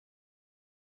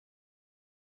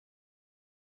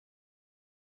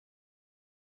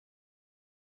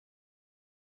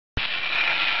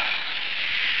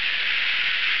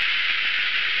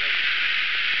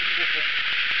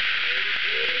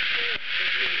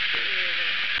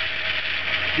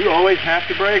Do you always have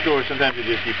to brake, or sometimes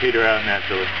you peter out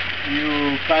naturally?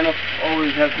 You kind of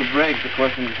always have to brake. The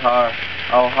question is how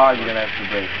hard you're gonna have to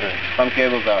brake. Right. Some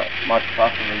cables are much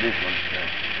faster than this one.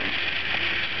 Right.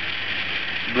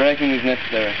 Braking is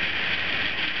necessary.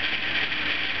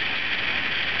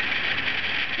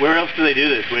 Where else do they do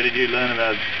this? Where did you learn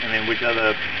about, which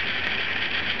other,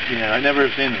 I've never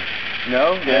seen this.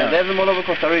 No? Yeah. They have them all over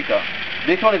Costa Rica.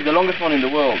 This one is the longest one in the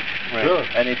world. Right. Really?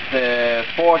 And it's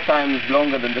 4 times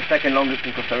longer than the second longest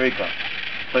in Costa Rica.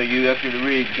 So you actually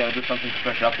really gotta do something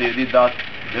special. After you did that,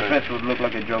 the rest would look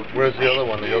like a joke. Where's the other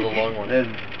one, the other long one? There's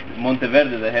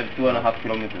Monteverde, they have 2.5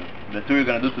 kilometers. The tour you're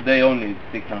gonna do today only is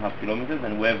 6.5 kilometers,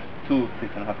 and we have 2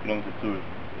 6.5 kilometer tours.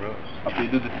 Really? After you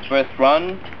do this first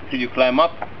run, you climb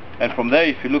up, and from there,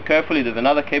 if you look carefully, there's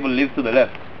another cable leads to the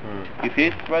left. You see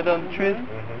it right on the trees?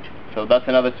 So that's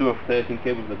another tour of 13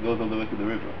 cables that goes all the way to the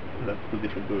river. So that's 2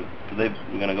 different tours. Today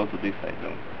we're gonna go to this side.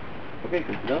 So. Okay,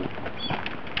 good. Done.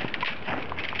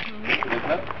 Good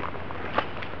left.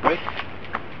 Break.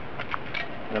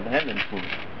 Grab the hand and pull.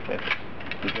 Perfect.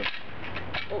 Good job.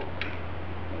 Oh.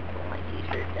 Pull my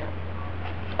t-shirt down.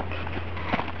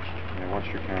 Yeah, watch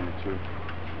your camera too.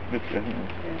 Good. Is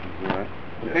that right?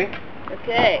 Okay?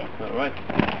 Okay. All right.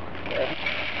 Good.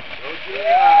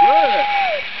 Good.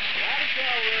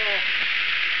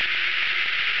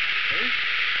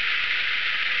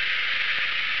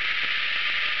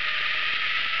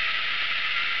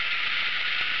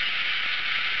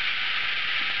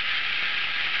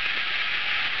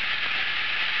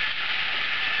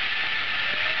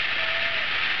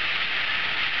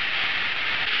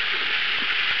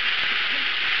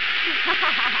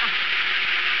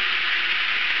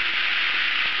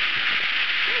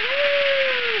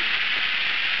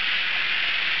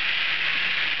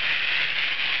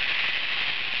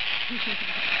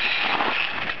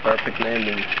 Perfect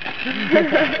landing.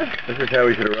 This is how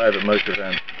we should arrive at most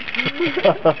events.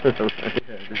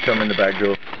 Just come in the back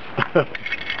door.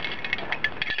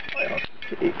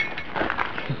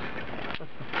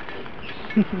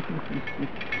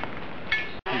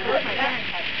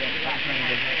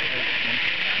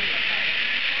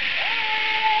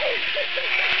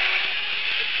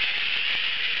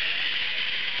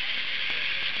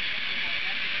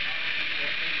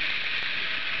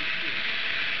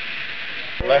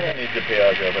 Lesson needs a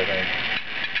PR job, I think.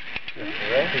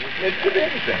 Right? It could be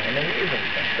anything. It is anything.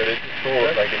 But it's just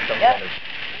thought like it's some kind of...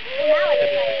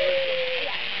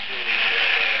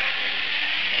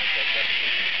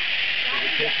 The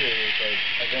picture is like,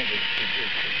 I think it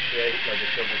creates like a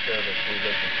civil service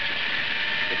position.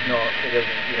 It's not, it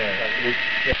doesn't,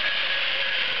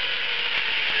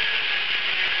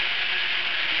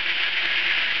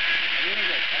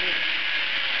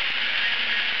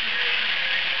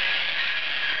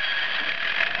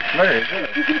 Very good.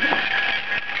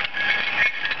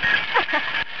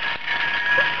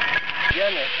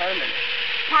 Diana, Harmon.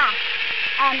 Pa.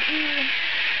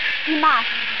 Imas.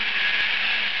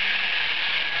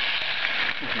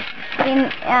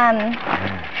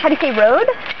 How do you say road?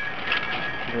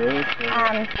 Road.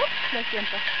 Lo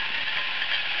siento.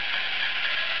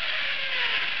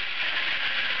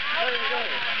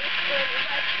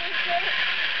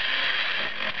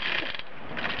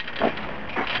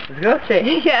 Let's go.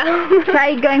 Yeah.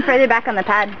 Try going further back on the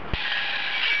pad. Let's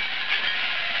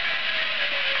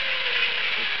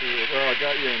see. Well, I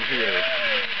got you in here.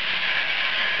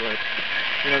 But,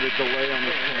 the delay on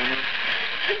the camera.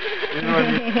 You know what I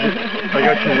mean? I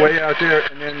got you way out there,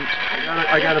 and then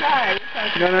I got to.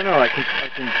 No. I can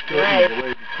shorten the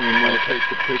delay between when I take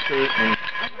the picture and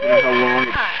how long.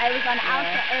 I was on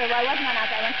Alta. Well, I wasn't on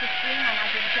Alta. I went to skiing on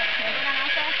Alta. You can't snowboard on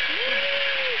Alta.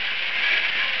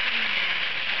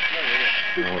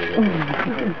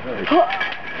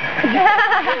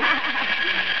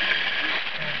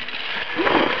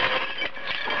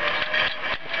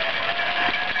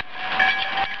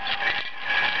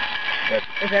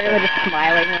 Is everybody just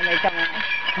smiling when they come in?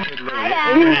 I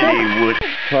am.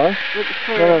 Huh?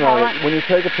 No. When you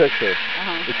take a picture,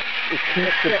 it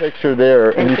keeps the picture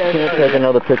there, and you can't take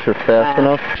another picture fast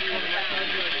enough.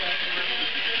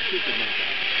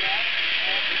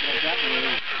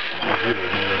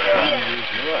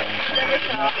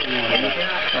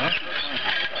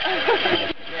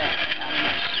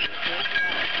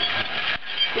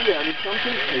 Yeah, some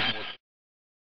things take more